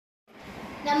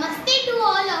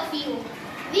of you.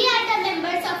 We are the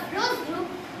members of Rose Group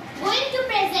going to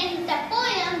present the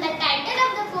poem. The title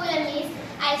of the poem is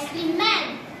Icecream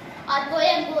Man. Our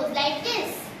poem goes like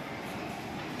this.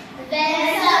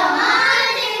 When summer